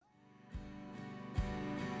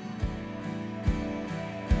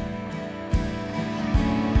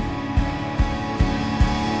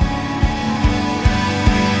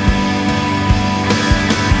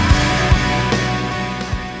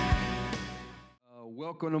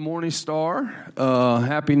Welcome to Morning Star.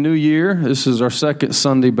 Happy New Year. This is our second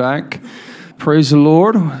Sunday back. Praise the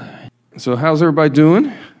Lord. So how's everybody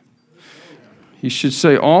doing? You should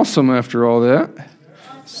say awesome after all that.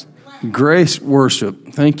 Grace worship.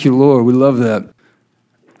 Thank you, Lord. We love that.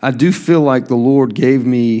 I do feel like the Lord gave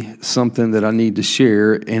me something that I need to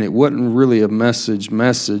share, and it wasn't really a message,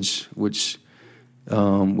 which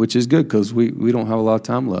is good because we don't have a lot of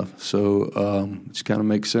time left. So which kind of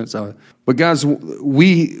makes sense. But guys,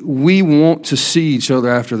 we want to see each other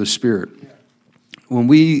after the Spirit. And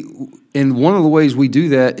one of the ways we do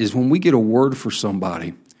that is when we get a word for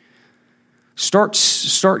somebody, start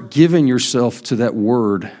giving yourself to that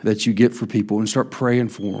word that you get for people and start praying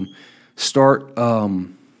for them. Start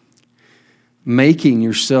making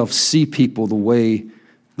yourself see people the way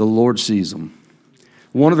the Lord sees them.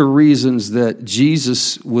 One of the reasons that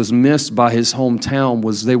Jesus was missed by his hometown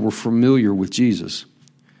was they were familiar with Jesus.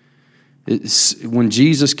 When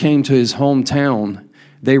Jesus came to his hometown,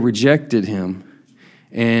 they rejected him.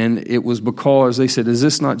 And it was because they said, "Is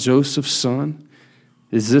this not Joseph's son?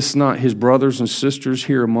 Is this not his brothers and sisters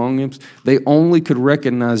here among him?" They only could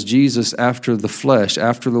recognize Jesus after the flesh,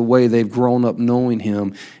 after the way they've grown up knowing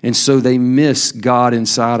him. And so they miss God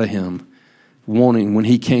inside of him, wanting when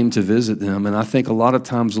he came to visit them. And I think a lot of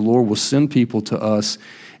times the Lord will send people to us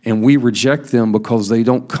and we reject them because they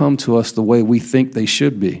don't come to us the way we think they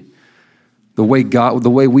should be. The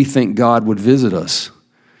way we think God would visit us.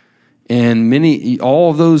 And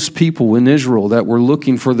all of those people in Israel that were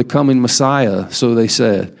looking for the coming Messiah, so they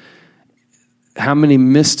said, how many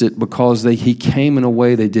missed it because he came in a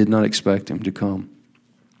way they did not expect him to come?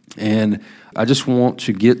 And I just want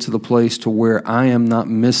to get to the place to where I am not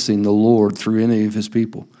missing the Lord through any of his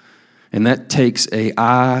people. And that takes an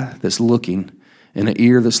eye that's looking and an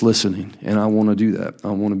ear that's listening. And I want to do that. I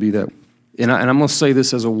want to be that. And I'm going to say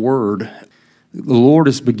this as a word. The Lord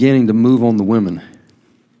is beginning to move on the women.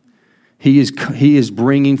 He is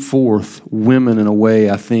bringing forth women in a way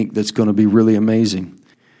I think that's going to be really amazing.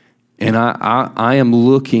 And I am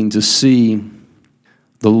looking to see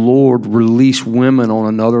the Lord release women on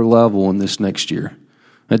another level in this next year.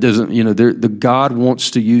 That doesn't, the God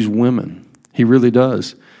wants to use women. He really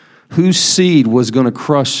does. Whose seed was going to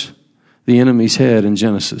crush the enemy's head in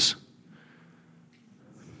Genesis?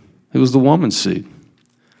 It was the woman's seed.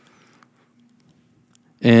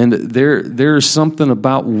 And there's something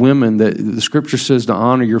about women that the scripture says to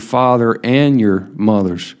honor your father and your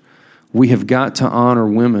mothers. We have got to honor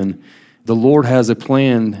women. The Lord has a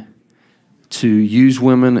plan to use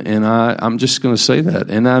women, and I'm just going to say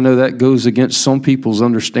that. And I know that goes against some people's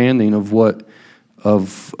understanding of what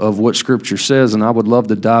Scripture says, and I would love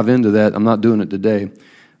to dive into that. I'm not doing it today.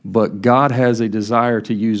 But God has a desire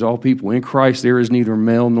to use all people. In Christ, there is neither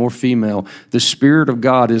male nor female. The Spirit of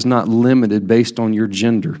God is not limited based on your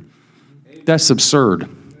gender. That's absurd.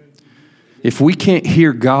 If we can't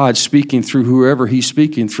hear God speaking through whoever he's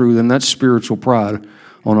speaking through, then that's spiritual pride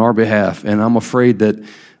on our behalf. And I'm afraid that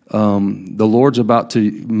the Lord's about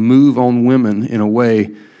to move on women in a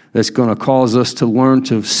way that's going to cause us to learn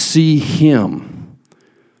to see him.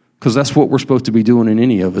 Because that's what we're supposed to be doing in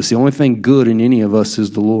any of us. The only thing good in any of us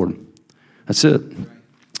is the Lord. That's it.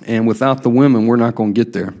 And without the women, we're not going to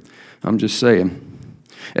get there. I'm just saying.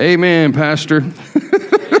 Amen, Pastor.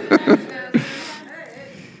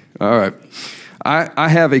 All right. I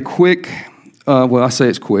have a quick, I say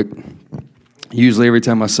it's quick. Usually every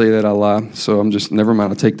time I say that, I lie. So I'm just, never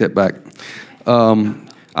mind, I'll take that back.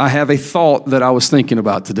 I have a thought that I was thinking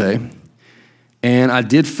about today. And I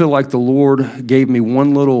did feel like the Lord gave me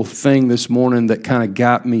one little thing this morning that kind of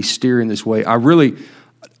got me steering this way.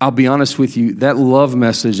 I'll be honest with you, that love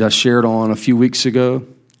message I shared on a few weeks ago,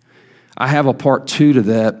 I have a part 2 to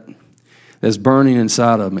that that's burning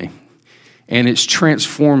inside of me. And it's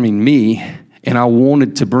transforming me, and I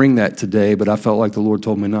wanted to bring that today, but I felt like the Lord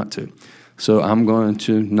told me not to. So I'm going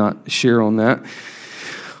to not share on that.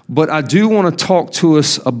 But I do want to talk to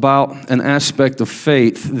us about an aspect of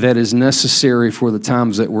faith that is necessary for the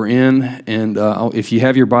times that we're in. And if you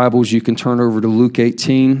have your Bibles, you can turn over to Luke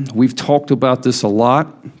 18. We've talked about this a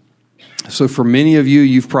lot. So for many of you,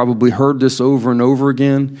 you've probably heard this over and over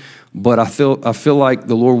again. But I feel like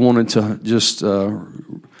the Lord wanted to just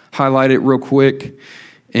highlight it real quick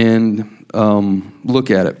and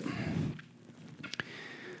look at it.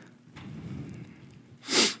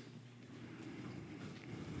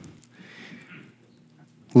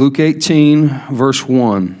 Luke 18, verse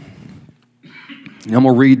 1. I'm going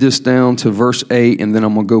to read this down to verse 8, and then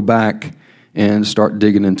I'm going to go back and start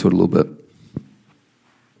digging into it a little bit.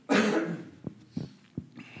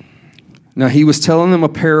 Now he was telling them a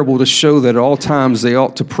parable to show that at all times they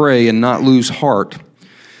ought to pray and not lose heart,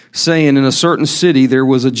 saying, in a certain city there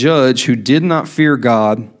was a judge who did not fear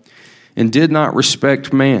God and did not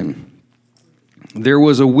respect man. There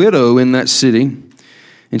was a widow in that city,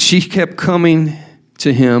 and she kept coming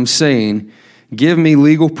to him, saying, give me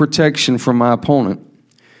legal protection from my opponent.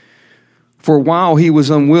 For a while he was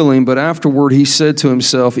unwilling, but afterward he said to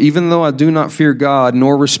himself, even though I do not fear God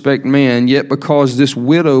nor respect man, yet because this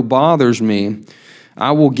widow bothers me,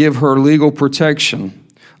 I will give her legal protection.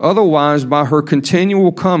 Otherwise, by her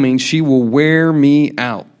continual coming, she will wear me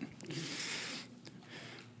out.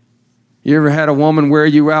 You ever had a woman wear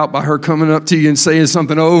you out by her coming up to you and saying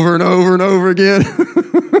something over and over and over again?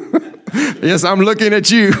 Yes, I'm looking at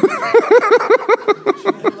you.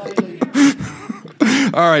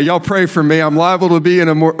 All right, y'all pray for me. I'm liable to be in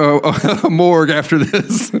a morgue after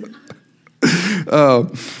this.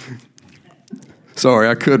 Sorry,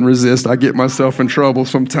 I couldn't resist. I get myself in trouble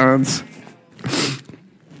sometimes.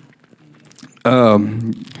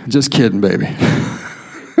 Just kidding, baby.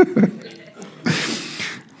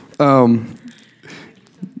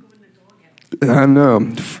 I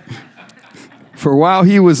know. For a while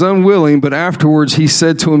he was unwilling, but afterwards he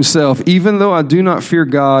said to himself, even though I do not fear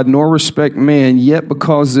God nor respect man, yet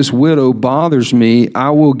because this widow bothers me, I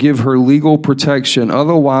will give her legal protection.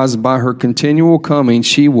 Otherwise, by her continual coming,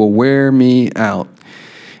 she will wear me out.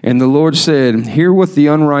 And the Lord said, hear what the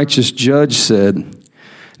unrighteous judge said.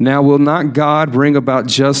 Now will not God bring about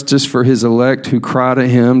justice for his elect who cry to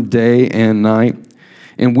him day and night?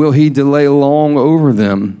 And will he delay long over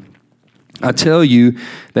them? I tell you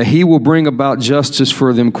that he will bring about justice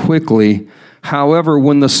for them quickly. However,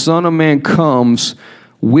 when the Son of Man comes,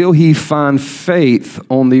 will he find faith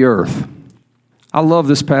on the earth? I love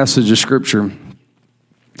this passage of Scripture.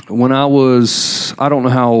 When I don't know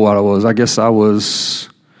how old I was. I guess I was,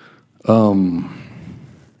 how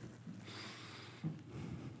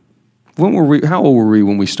old were we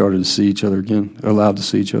when we started to see each other again? Allowed to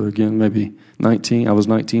see each other again? Maybe 19? I was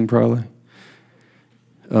 19 probably.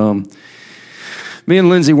 Me and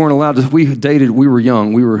Lindsay weren't allowed to. We dated. We were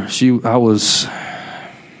young. I was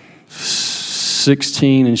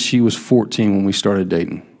 16 and she was 14 when we started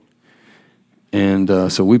dating, and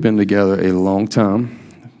so we've been together a long time.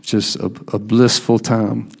 Just a blissful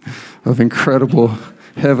time of incredible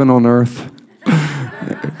heaven on earth.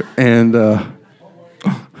 And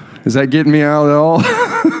is that getting me out at all?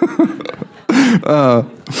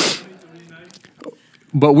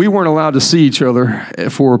 But we weren't allowed to see each other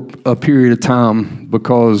for a period of time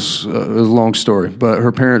because it was a long story. But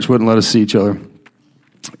her parents wouldn't let us see each other.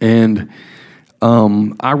 And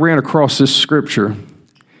I ran across this scripture,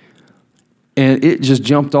 and it just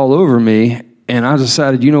jumped all over me. And I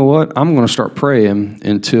decided, you know what? I'm going to start praying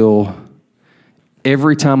until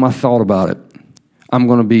every time I thought about it, I'm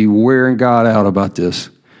going to be wearing God out about this.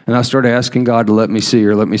 And I started asking God to let me see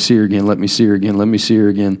her again, let me see her again, let me see her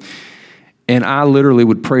again. And I literally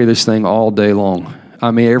would pray this thing all day long.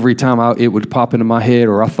 I mean, every time it would pop into my head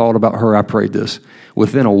or I thought about her, I prayed this.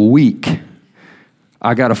 Within a week,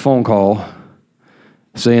 I got a phone call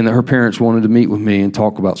saying that her parents wanted to meet with me and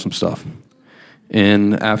talk about some stuff.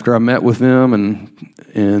 And after I met with them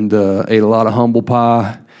and ate a lot of humble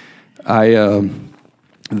pie,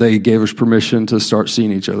 they gave us permission to start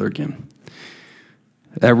seeing each other again.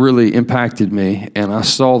 That really impacted me, and I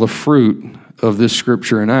saw the fruit of this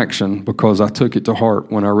scripture in action because I took it to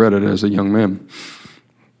heart when I read it as a young man.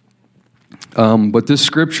 But this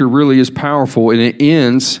scripture really is powerful, and it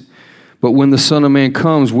ends, but when the Son of Man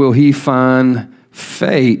comes, will he find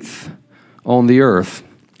faith on the earth?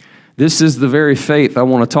 This is the very faith I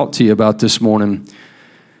want to talk to you about this morning,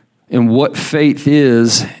 and what faith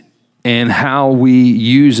is and how we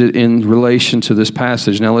use it in relation to this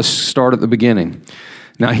passage. Now let's start at the beginning.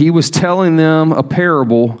 Now he was telling them a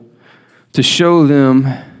parable to show them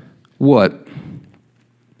what?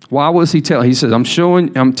 Why was he telling? He says,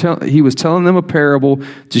 he was telling them a parable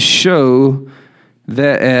to show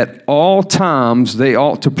that at all times they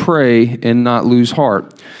ought to pray and not lose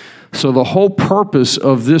heart. So the whole purpose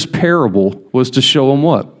of this parable was to show them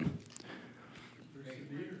what?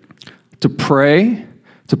 To pray,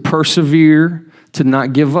 to persevere, to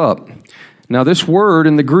not give up. Now this word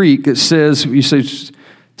in the Greek, it says, you say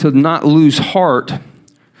to not lose heart.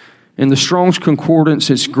 In the Strong's Concordance,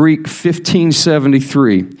 it's Greek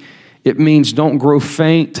 1573. It means don't grow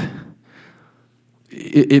faint.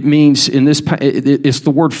 It means in this, it's the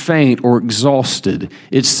word faint or exhausted.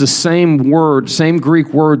 It's the same word, same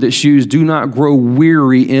Greek word that's used, do not grow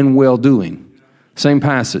weary in well-doing. Same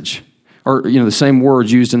passage, or the same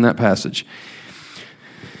words used in that passage.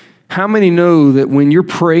 How many know that when you're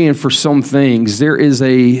praying for some things, there is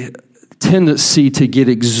a tendency to get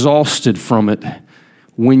exhausted from it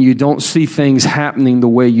when you don't see things happening the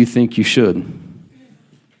way you think you should.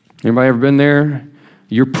 Anybody ever been there?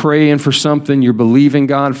 You're praying for something, you're believing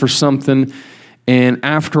God for something, and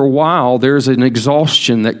after a while, there's an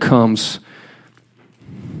exhaustion that comes.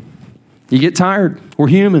 You get tired. We're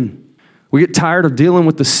human. We get tired of dealing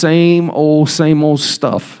with the same old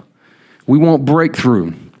stuff. We want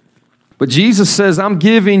breakthrough. But Jesus says, I'm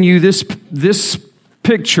giving you this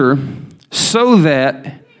picture so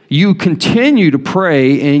that you continue to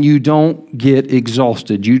pray and you don't get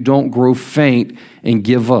exhausted. You don't grow faint and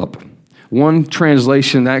give up. One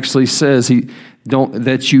translation actually says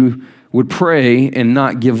that you would pray and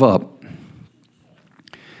not give up.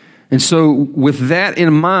 And so with that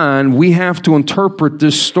in mind, we have to interpret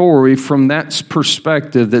this story from that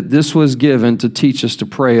perspective, that this was given to teach us to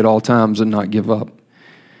pray at all times and not give up.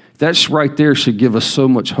 That's right there should give us so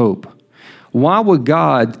much hope. Why would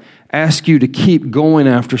God ask you to keep going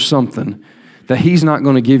after something that He's not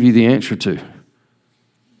going to give you the answer to?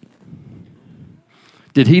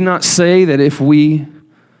 Did He not say that if we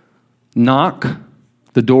knock,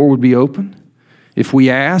 the door would be open? If we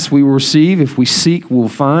ask, we will receive. If we seek, we'll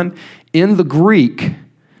find. In the Greek,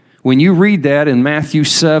 when you read that in Matthew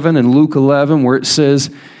 7 and Luke 11, where it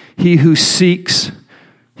says, he who seeks,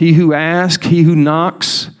 he who asks, he who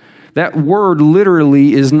knocks, that word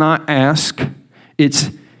literally is not ask. It's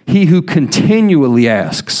he who continually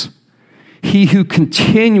asks, he who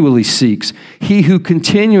continually seeks, he who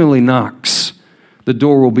continually knocks, the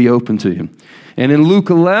door will be open to him. And in Luke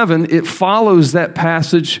 11, it follows that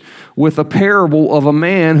passage with a parable of a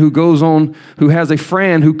man who goes on, who has a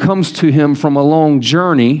friend who comes to him from a long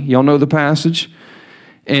journey. Y'all know the passage?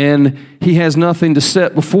 And he has nothing to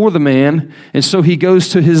set before the man. And so he goes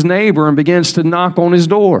to his neighbor and begins to knock on his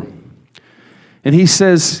door. And he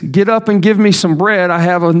says, get up and give me some bread. I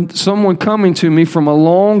have someone coming to me from a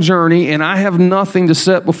long journey, and I have nothing to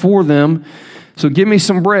set before them. So give me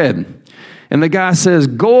some bread. And the guy says,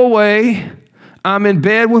 go away. I'm in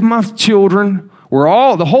bed with my children.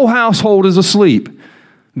 The whole household is asleep.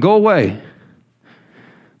 Go away.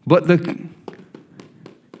 But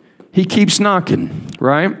he keeps knocking,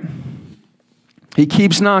 right? He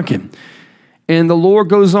keeps knocking. And the Lord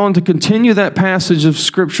goes on to continue that passage of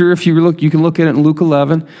Scripture. If you look, you can look at it in Luke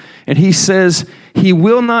 11. And He says, He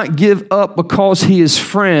will not give up because He is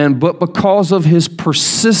friend, but because of His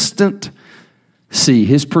persistent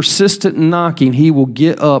knocking, He will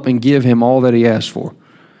get up and give him all that he asked for.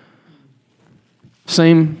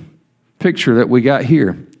 Same picture that we got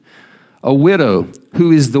here. A widow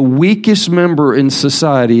who is the weakest member in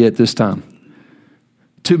society at this time.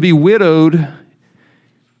 To be widowed,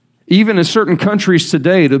 even in certain countries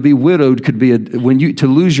today, to be widowed could be to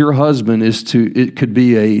lose your husband it could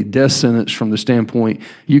be a death sentence from the standpoint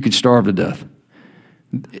you could starve to death.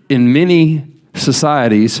 In many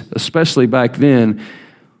societies, especially back then,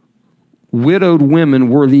 widowed women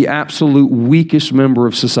were the absolute weakest member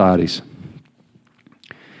of societies.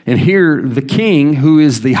 And here, the king, who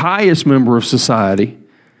is the highest member of society,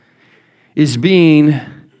 is being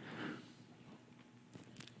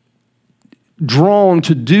drawn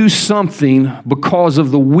to do something because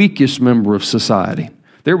of the weakest member of society.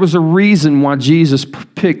 There was a reason why Jesus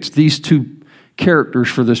picked these two characters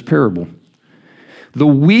for this parable. The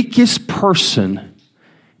weakest person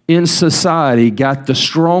in society got the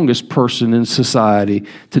strongest person in society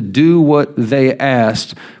to do what they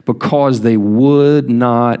asked because they would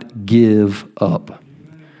not give up.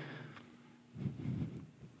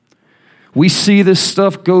 We see this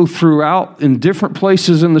stuff go throughout in different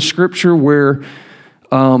places in the Scripture where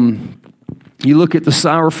you look at the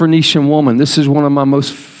Syrophoenician woman. This is one of my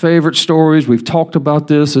most favorite stories. We've talked about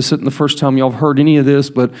this. This isn't the first time y'all have heard any of this,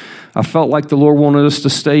 but I felt like the Lord wanted us to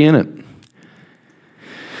stay in it.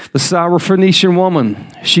 The Syrophoenician woman,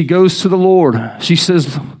 she goes to the Lord. She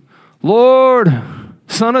says, Lord,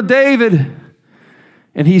 Son of David.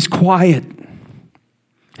 And He's quiet.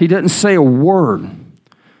 He doesn't say a word.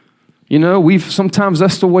 You know, sometimes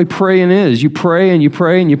that's the way praying is. You pray and you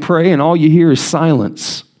pray and you pray, and all you hear is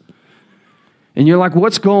silence. And you're like,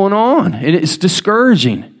 what's going on? And it's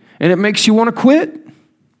discouraging. And it makes you want to quit.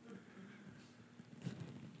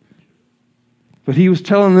 But He was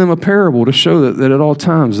telling them a parable to show that at all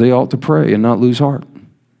times they ought to pray and not lose heart.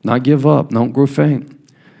 Not give up. Don't grow faint.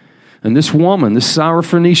 And this woman, this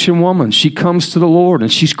Syrophoenician woman, she comes to the Lord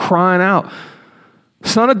and she's crying out,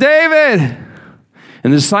 Son of David.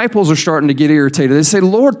 And the disciples are starting to get irritated. They say,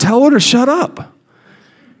 Lord, tell her to shut up.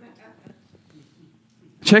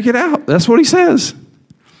 Check it out. That's what He says.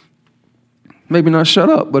 Maybe not shut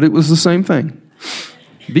up, but it was the same thing.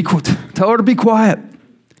 Tell her to be quiet.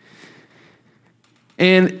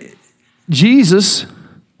 And Jesus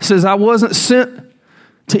It says, I wasn't sent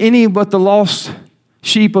to any but the lost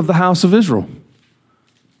sheep of the house of Israel.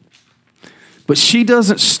 But she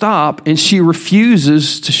doesn't stop, and she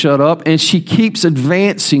refuses to shut up, and she keeps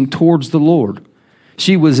advancing towards the Lord.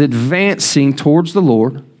 She was advancing towards the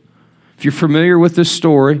Lord. If you're familiar with this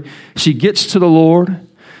story, she gets to the Lord,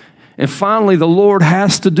 and finally the Lord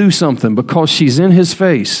has to do something because she's in his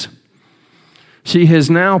face. She has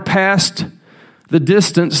now passed the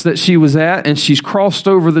distance that she was at, and she's crossed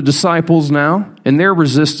over the disciples now and their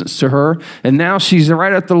resistance to her. And now she's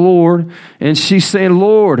right at the Lord, and she's saying,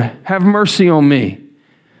 Lord, have mercy on me.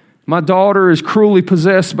 My daughter is cruelly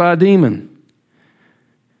possessed by a demon.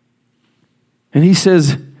 And he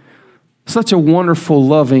says, such a wonderful,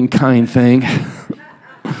 loving, kind thing.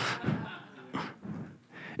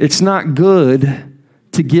 It's not good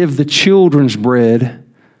to give the children's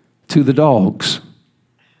bread to the dogs.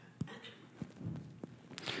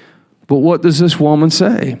 But what does this woman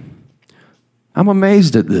say? I'm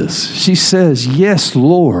amazed at this. She says, yes,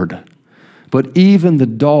 Lord, but even the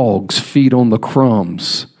dogs feed on the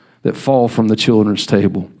crumbs that fall from the children's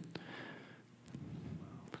table.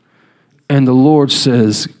 And the Lord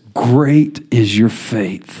says, great is your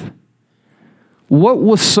faith. What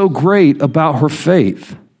was so great about her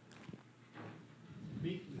faith?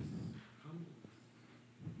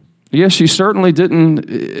 Yes, she certainly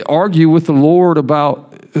didn't argue with the Lord about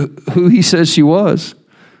who he says she was.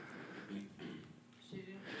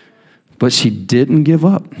 But she didn't give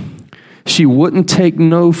up. She wouldn't take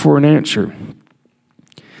no for an answer.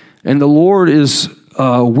 And the Lord is,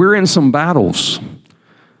 we're in some battles.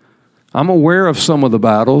 I'm aware of some of the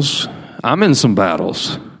battles. I'm in some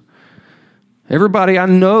battles. Everybody I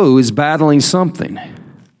know is battling something.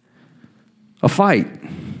 A fight.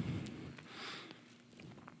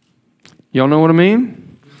 Y'all know what I mean?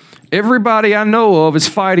 Everybody I know of is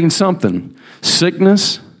fighting something.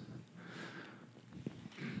 Sickness.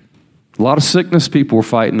 A lot of sickness people are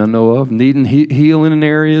fighting, I know of, needing healing in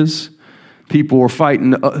areas. People are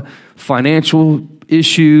fighting financial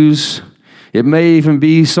issues. It may even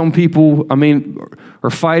be some people, are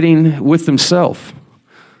fighting with themselves.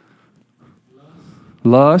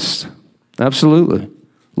 Lust, absolutely.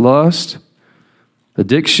 Lust,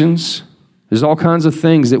 addictions. There's all kinds of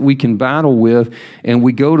things that we can battle with, and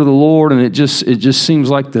we go to the Lord, and it just seems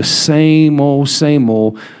like the same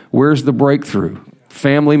old. Where's the breakthrough?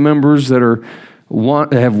 Family members that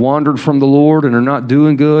have wandered from the Lord and are not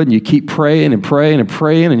doing good, and you keep praying and praying and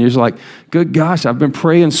praying, and you're just like, good gosh, I've been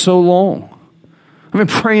praying so long. I've been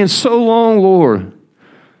praying so long, Lord.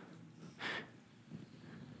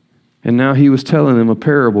 And now he was telling them a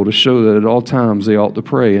parable to show that at all times they ought to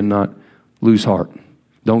pray and not lose heart.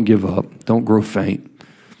 Don't give up. Don't grow faint.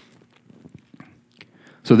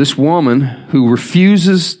 So this woman who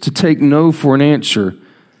refuses to take no for an answer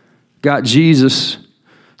got Jesus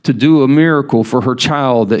to do a miracle for her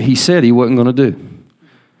child that he said he wasn't going to do.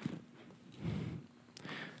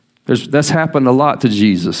 That's happened a lot to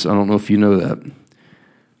Jesus. I don't know if you know that.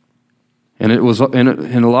 And it was, and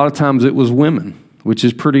a lot of times it was women, which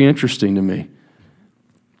is pretty interesting to me.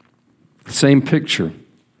 Same picture.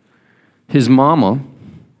 His mama,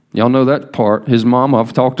 y'all know that part. His mama,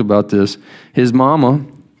 I've talked about this. His mama,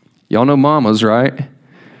 y'all know mamas, right?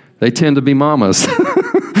 They tend to be mamas.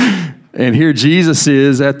 And here Jesus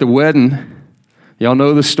is at the wedding. Y'all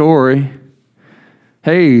know the story.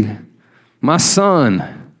 Hey, my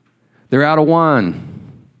son, they're out of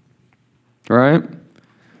wine. Right?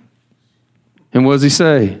 And what does he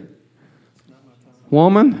say?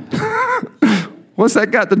 Woman, what's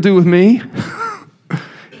that got to do with me?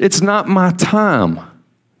 It's not my time.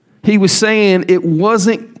 He was saying it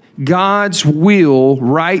wasn't God's will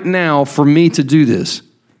right now for me to do this.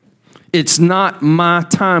 It's not my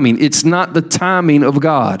timing. It's not the timing of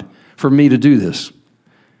God for me to do this.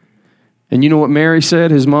 And you know what Mary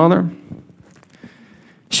said, his mother?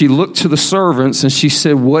 She looked to the servants and she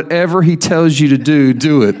said, whatever he tells you to do,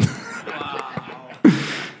 do it.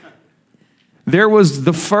 There was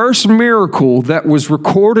the first miracle that was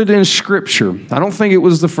recorded in Scripture. I don't think it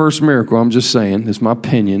was the first miracle. I'm just saying, it's my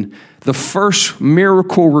opinion. The first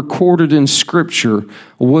miracle recorded in Scripture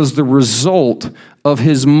was the result of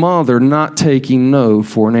his mother not taking no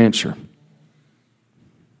for an answer.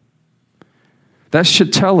 That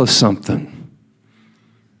should tell us something.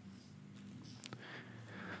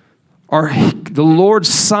 The Lord's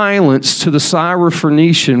silence to the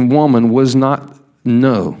Syrophoenician woman was not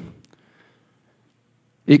no.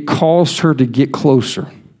 It caused her to get closer.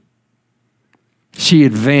 She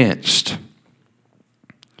advanced.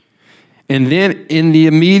 And then in the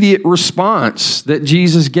immediate response that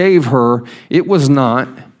Jesus gave her, it was not,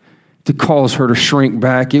 to cause her to shrink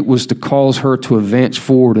back. It was to cause her to advance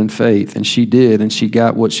forward in faith. And she did, and she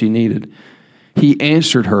got what she needed. He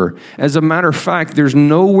answered her. As a matter of fact, there's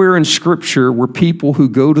nowhere in Scripture where people who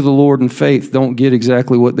go to the Lord in faith don't get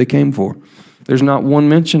exactly what they came for. There's not one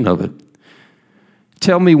mention of it.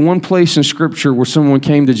 Tell me one place in Scripture where someone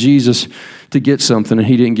came to Jesus to get something and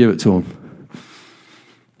he didn't give it to them.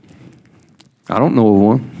 I don't know of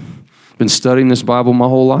one. Been studying this Bible my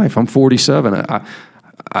whole life. I'm 47.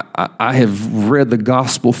 I have read the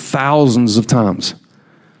gospel thousands of times.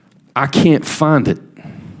 I can't find it.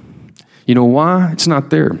 You know why? It's not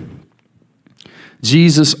there.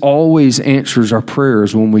 Jesus always answers our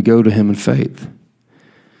prayers when we go to him in faith,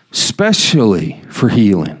 especially for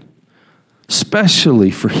healing.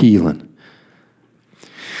 Especially for healing.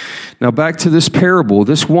 Now back to this parable.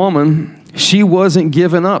 This woman, she wasn't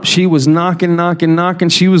giving up. She was knocking.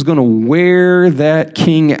 She was going to wear that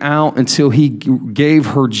king out until he gave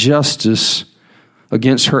her justice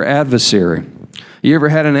against her adversary. You ever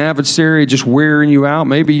had an adversary just wearing you out?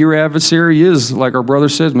 Maybe your adversary is, like our brother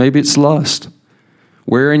says, maybe it's lust,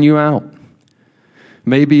 wearing you out.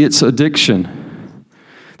 Maybe it's addiction.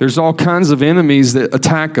 There's all kinds of enemies that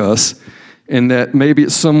attack us, and that maybe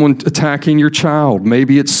it's someone attacking your child.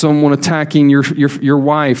 Maybe it's someone attacking your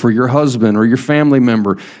wife or your husband or your family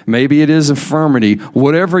member. Maybe it is infirmity.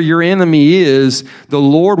 Whatever your enemy is, the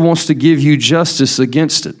Lord wants to give you justice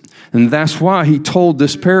against it. And that's why he told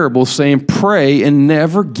this parable saying, pray and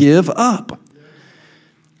never give up.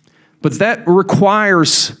 But that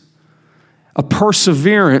requires a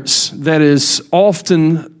perseverance that is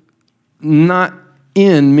often not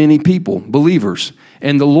in many people, believers.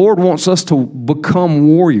 And the Lord wants us to become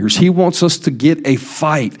warriors. He wants us to get a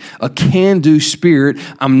fight, a can-do spirit.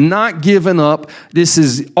 I'm not giving up. This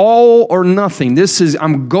is all or nothing.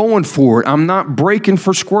 I'm going for it. I'm not breaking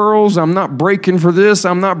for squirrels. I'm not breaking for this.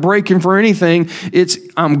 I'm not breaking for anything.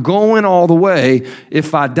 I'm going all the way.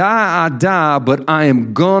 If I die, I die, but I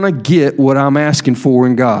am going to get what I'm asking for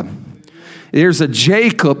in God. There's a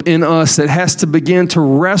Jacob in us that has to begin to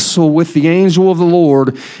wrestle with the angel of the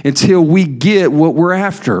Lord until we get what we're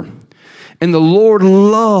after. And the Lord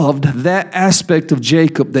loved that aspect of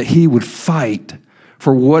Jacob, that he would fight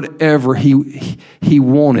for whatever he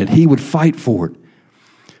wanted. He would fight for it.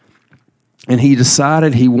 And he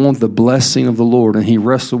decided he wanted the blessing of the Lord, and he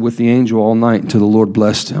wrestled with the angel all night until the Lord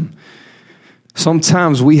blessed him.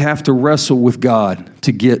 Sometimes we have to wrestle with God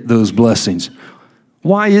to get those blessings.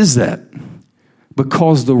 Why is that?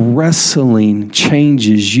 Because the wrestling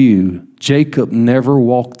changes you. Jacob never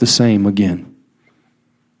walked the same again.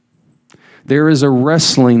 There is a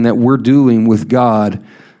wrestling that we're doing with God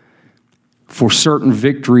for certain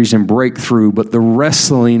victories and breakthrough, but the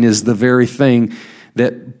wrestling is the very thing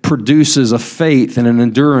that produces a faith and an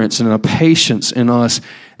endurance and a patience in us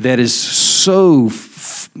that is so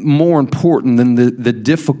more important than the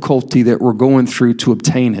difficulty that we're going through to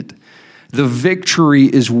obtain it. The victory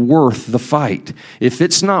is worth the fight. If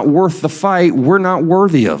it's not worth the fight, we're not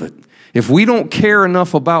worthy of it. If we don't care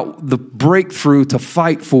enough about the breakthrough to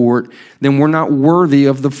fight for it, then we're not worthy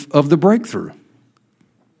of the breakthrough.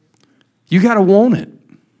 You got to want it.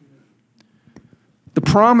 The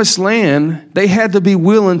promised land, they had to be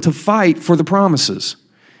willing to fight for the promises.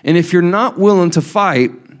 And if you're not willing to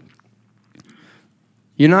fight,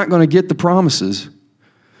 you're not going to get the promises.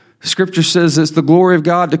 Scripture says it's the glory of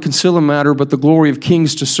God to conceal a matter, but the glory of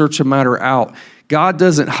kings to search a matter out. God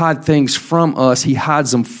doesn't hide things from us. He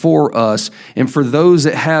hides them for us. And for those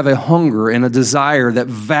that have a hunger and a desire that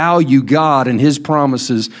value God and his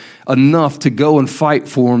promises enough to go and fight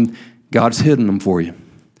for them, God's hidden them for you.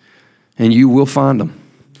 And you will find them.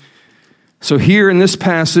 So here in this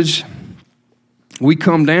passage, we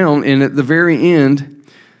come down, and at the very end,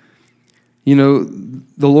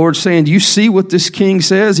 the Lord's saying, do you see what this king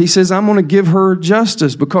says? He says, I'm going to give her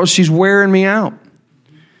justice because she's wearing me out.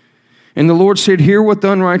 And the Lord said, hear what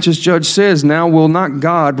the unrighteous judge says. Now will not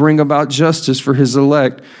God bring about justice for his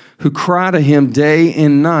elect who cry to him day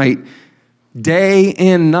and night? Day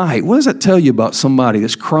and night. What does that tell you about somebody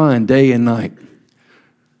that's crying day and night?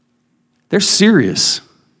 They're serious.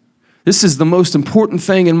 This is the most important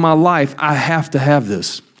thing in my life. I have to have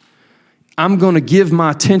this. I'm going to give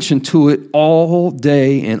my attention to it all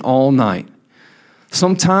day and all night.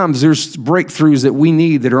 Sometimes there's breakthroughs that we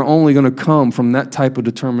need that are only going to come from that type of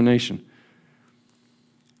determination.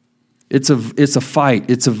 It's a fight.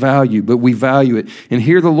 It's a value, but we value it. And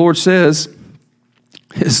here the Lord says,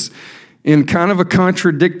 in kind of a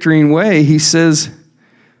contradictory way, he says,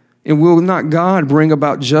 and will not God bring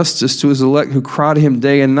about justice to his elect who cry to him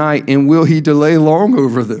day and night, and will he delay long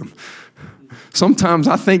over them? Sometimes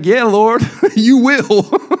I think, yeah, Lord, you will.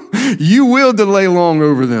 You will delay long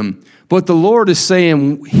over them. But the Lord is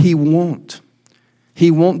saying he won't.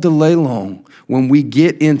 He won't delay long when we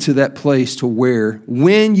get into that place to where,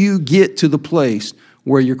 when you get to the place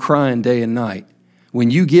where you're crying day and night, when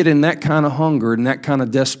you get in that kind of hunger and that kind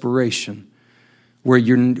of desperation, where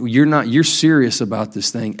you're serious about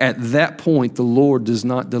this thing, at that point, the Lord does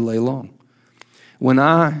not delay long. When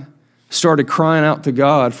I started crying out to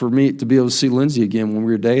God for me to be able to see Lindsay again when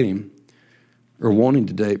we were dating or wanting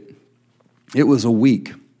to date, it was a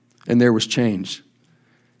week and there was change.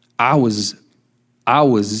 I was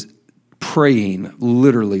praying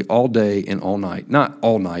literally all day and all night. Not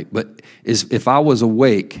all night, but if I was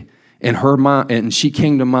awake and her mind, and she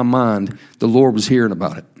came to my mind, the Lord was hearing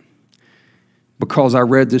about it. Because I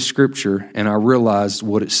read this scripture and I realized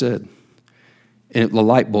what it said. And the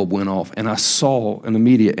light bulb went off and I saw an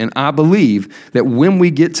immediate. And I believe that when we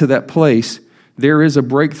get to that place, there is a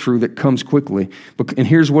breakthrough that comes quickly. And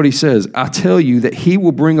here's what he says. I tell you that he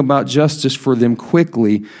will bring about justice for them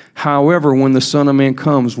quickly. However, when the Son of Man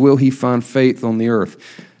comes, will he find faith on the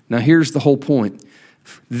earth? Now here's the whole point.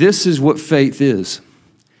 This is what faith is.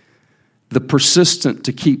 The persistent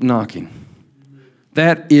to keep knocking.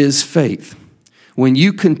 That is faith. When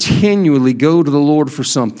you continually go to the Lord for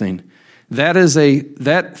something,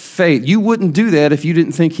 that faith. You wouldn't do that if you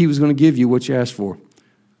didn't think he was going to give you what you asked for.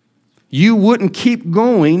 You wouldn't keep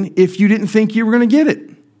going if you didn't think you were going to get it.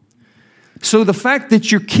 So the fact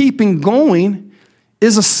that you're keeping going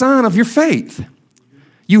is a sign of your faith.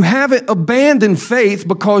 You haven't abandoned faith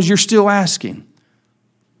because you're still asking.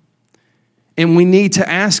 And we need to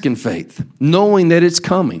ask in faith, knowing that it's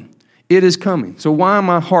coming. It is coming. So why am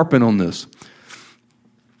I harping on this?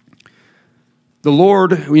 The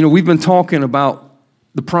Lord, we've been talking about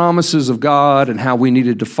the promises of God and how we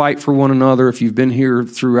needed to fight for one another. If you've been here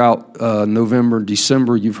throughout November and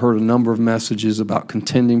December, you've heard a number of messages about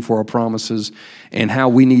contending for our promises and how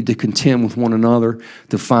we need to contend with one another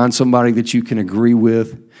to find somebody that you can agree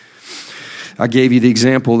with. I gave you the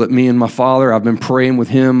example that me and my father, I've been praying with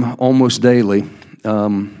him almost daily.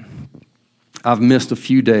 I've missed a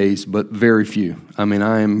few days, but very few.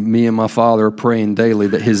 Me and my father are praying daily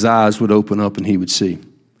that his eyes would open up and he would see.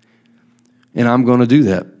 And I'm going to do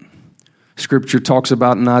that. Scripture talks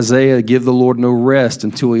about in Isaiah, give the Lord no rest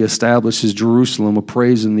until he establishes Jerusalem a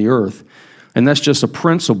praise in the earth. And that's just a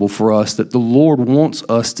principle for us that the Lord wants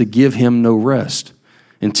us to give him no rest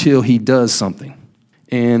until he does something.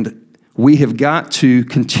 And we have got to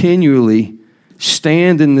continually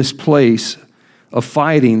stand in this place of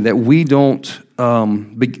fighting that we don't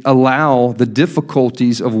allow the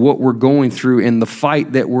difficulties of what we're going through and the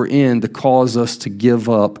fight that we're in to cause us to give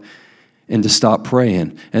up and to stop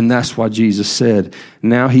praying. And that's why Jesus said,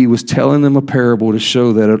 now he was telling them a parable to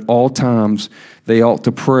show that at all times they ought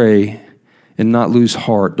to pray and not lose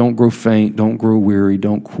heart. Don't grow faint, don't grow weary,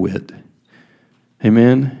 don't quit.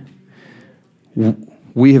 Amen?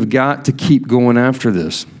 We have got to keep going after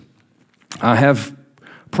this. I have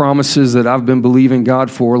promises that I've been believing God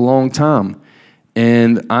for a long time.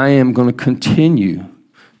 And I am going to continue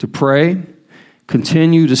to pray,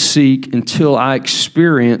 continue to seek until I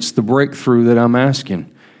experience the breakthrough that I'm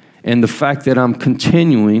asking. And the fact that I'm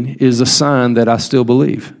continuing is a sign that I still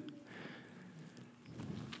believe.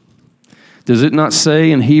 Does it not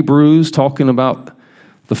say in Hebrews, talking about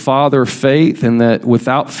the father of faith, and that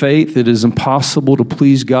without faith it is impossible to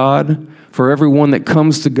please God? For everyone that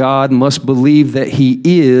comes to God must believe that he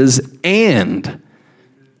is, and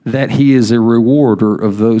that he is a rewarder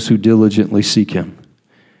of those who diligently seek him.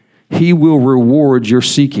 He will reward your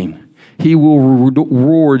seeking. He will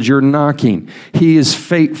reward your knocking. He is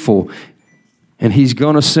faithful, and he's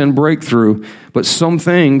going to send breakthrough. But some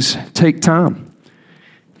things take time,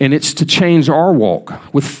 and it's to change our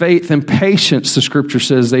walk. With faith and patience, the scripture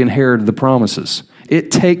says they inherited the promises.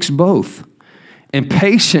 It takes both. And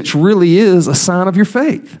patience really is a sign of your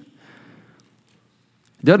faith.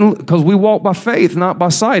 Because we walk by faith, not by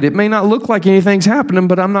sight. It may not look like anything's happening,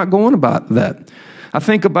 but I'm not going about that. I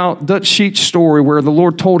think about Dutch Sheets' story where the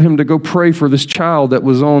Lord told him to go pray for this child that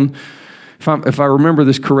was on, if I remember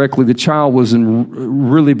this correctly, the child was in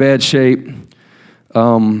really bad shape.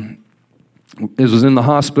 It was in the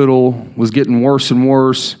hospital, was getting worse and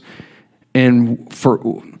worse. And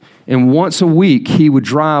once a week, he would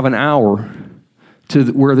drive an hour to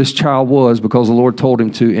where this child was because the Lord told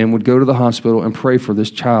him to, and would go to the hospital and pray for this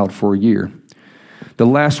child for a year. The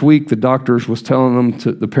last week, the doctors was telling them,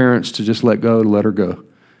 to the parents, to just let her go.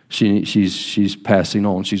 She's passing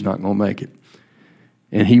on. She's not going to make it.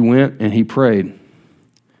 And he went and he prayed.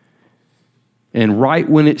 And right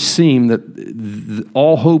when it seemed that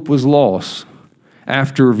all hope was lost,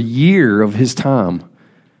 after a year of his time,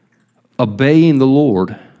 obeying the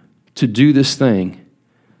Lord to do this thing,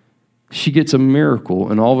 she gets a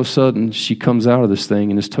miracle, and all of a sudden she comes out of this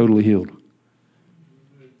thing and is totally healed.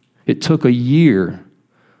 It took a year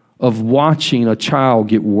of watching a child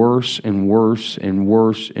get worse and worse and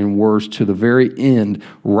worse and worse to the very end.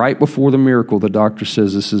 Right before the miracle, the doctor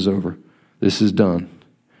says, this is over. This is done.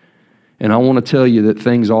 And I want to tell you that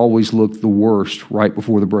things always look the worst right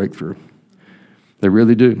before the breakthrough. They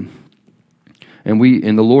really do. And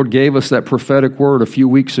the Lord gave us that prophetic word a few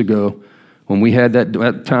weeks ago when we had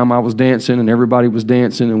that time I was dancing and everybody was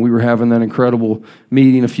dancing, and we were having that incredible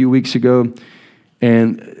meeting a few weeks ago.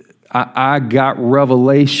 And I got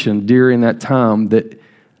revelation during that time that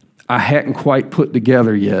I hadn't quite put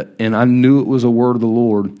together yet. And I knew it was a word of the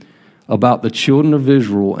Lord about the children of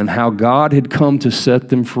Israel and how God had come to set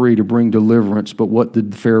them free to bring deliverance. But what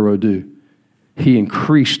did Pharaoh do? He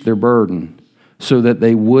increased their burden so that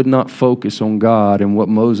they would not focus on God and what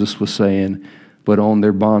Moses was saying, but on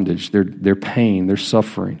their bondage, their pain, their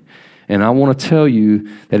suffering. And I want to tell you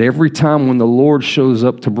that every time when the Lord shows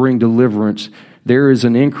up to bring deliverance, there is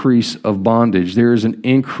an increase of bondage. There is an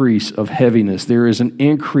increase of heaviness. There is an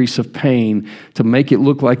increase of pain to make it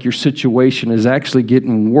look like your situation is actually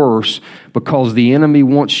getting worse because the enemy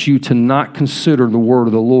wants you to not consider the word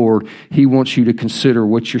of the Lord. He wants you to consider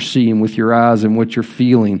what you're seeing with your eyes and what you're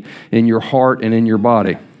feeling in your heart and in your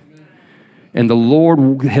body. And the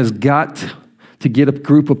Lord has got to get a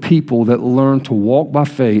group of people that learn to walk by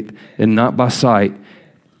faith and not by sight.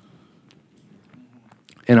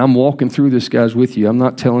 And I'm walking through this, guys, with you. I'm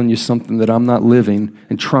not telling you something that I'm not living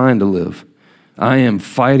and trying to live. I am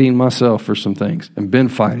fighting myself for some things and been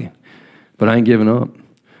fighting, but I ain't giving up.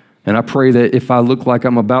 And I pray that if I look like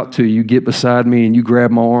I'm about to, you get beside me and you grab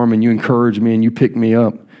my arm and you encourage me and you pick me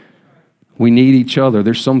up. We need each other.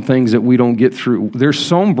 There's some things that we don't get through. There's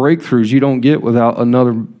some breakthroughs you don't get without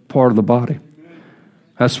another part of the body.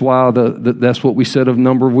 That's why that's what we said a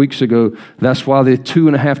number of weeks ago. That's why the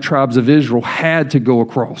 2.5 tribes of Israel had to go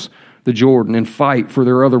across the Jordan and fight for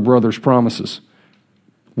their other brothers' promises.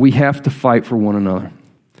 We have to fight for one another.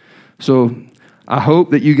 So I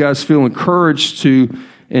hope that you guys feel encouraged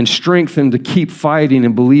and strengthened to keep fighting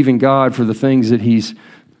and believing God for the things that He's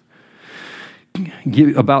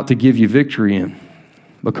about to give you victory in,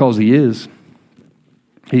 because He is.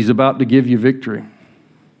 He's about to give you victory.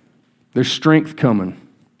 There's strength coming.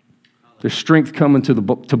 There's strength coming to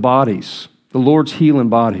bodies. The Lord's healing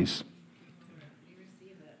bodies.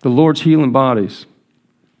 The Lord's healing bodies.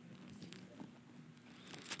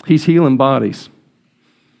 He's healing bodies.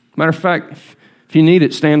 Matter of fact, if you need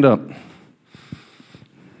it, stand up.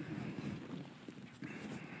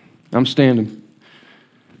 I'm standing.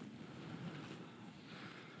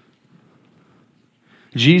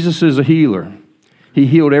 Jesus is a healer. He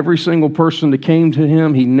healed every single person that came to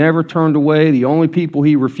Him. He never turned away. The only people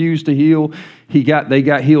He refused to heal, they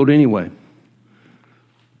got healed anyway.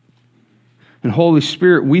 And Holy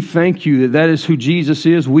Spirit, we thank You that is who Jesus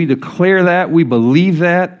is. We declare that. We believe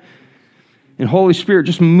that. And Holy Spirit,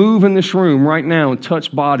 just move in this room right now and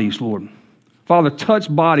touch bodies, Lord. Father,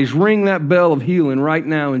 touch bodies. Ring that bell of healing right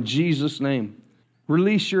now in Jesus' name.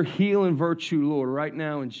 Release Your healing virtue, Lord, right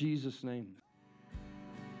now in Jesus' name.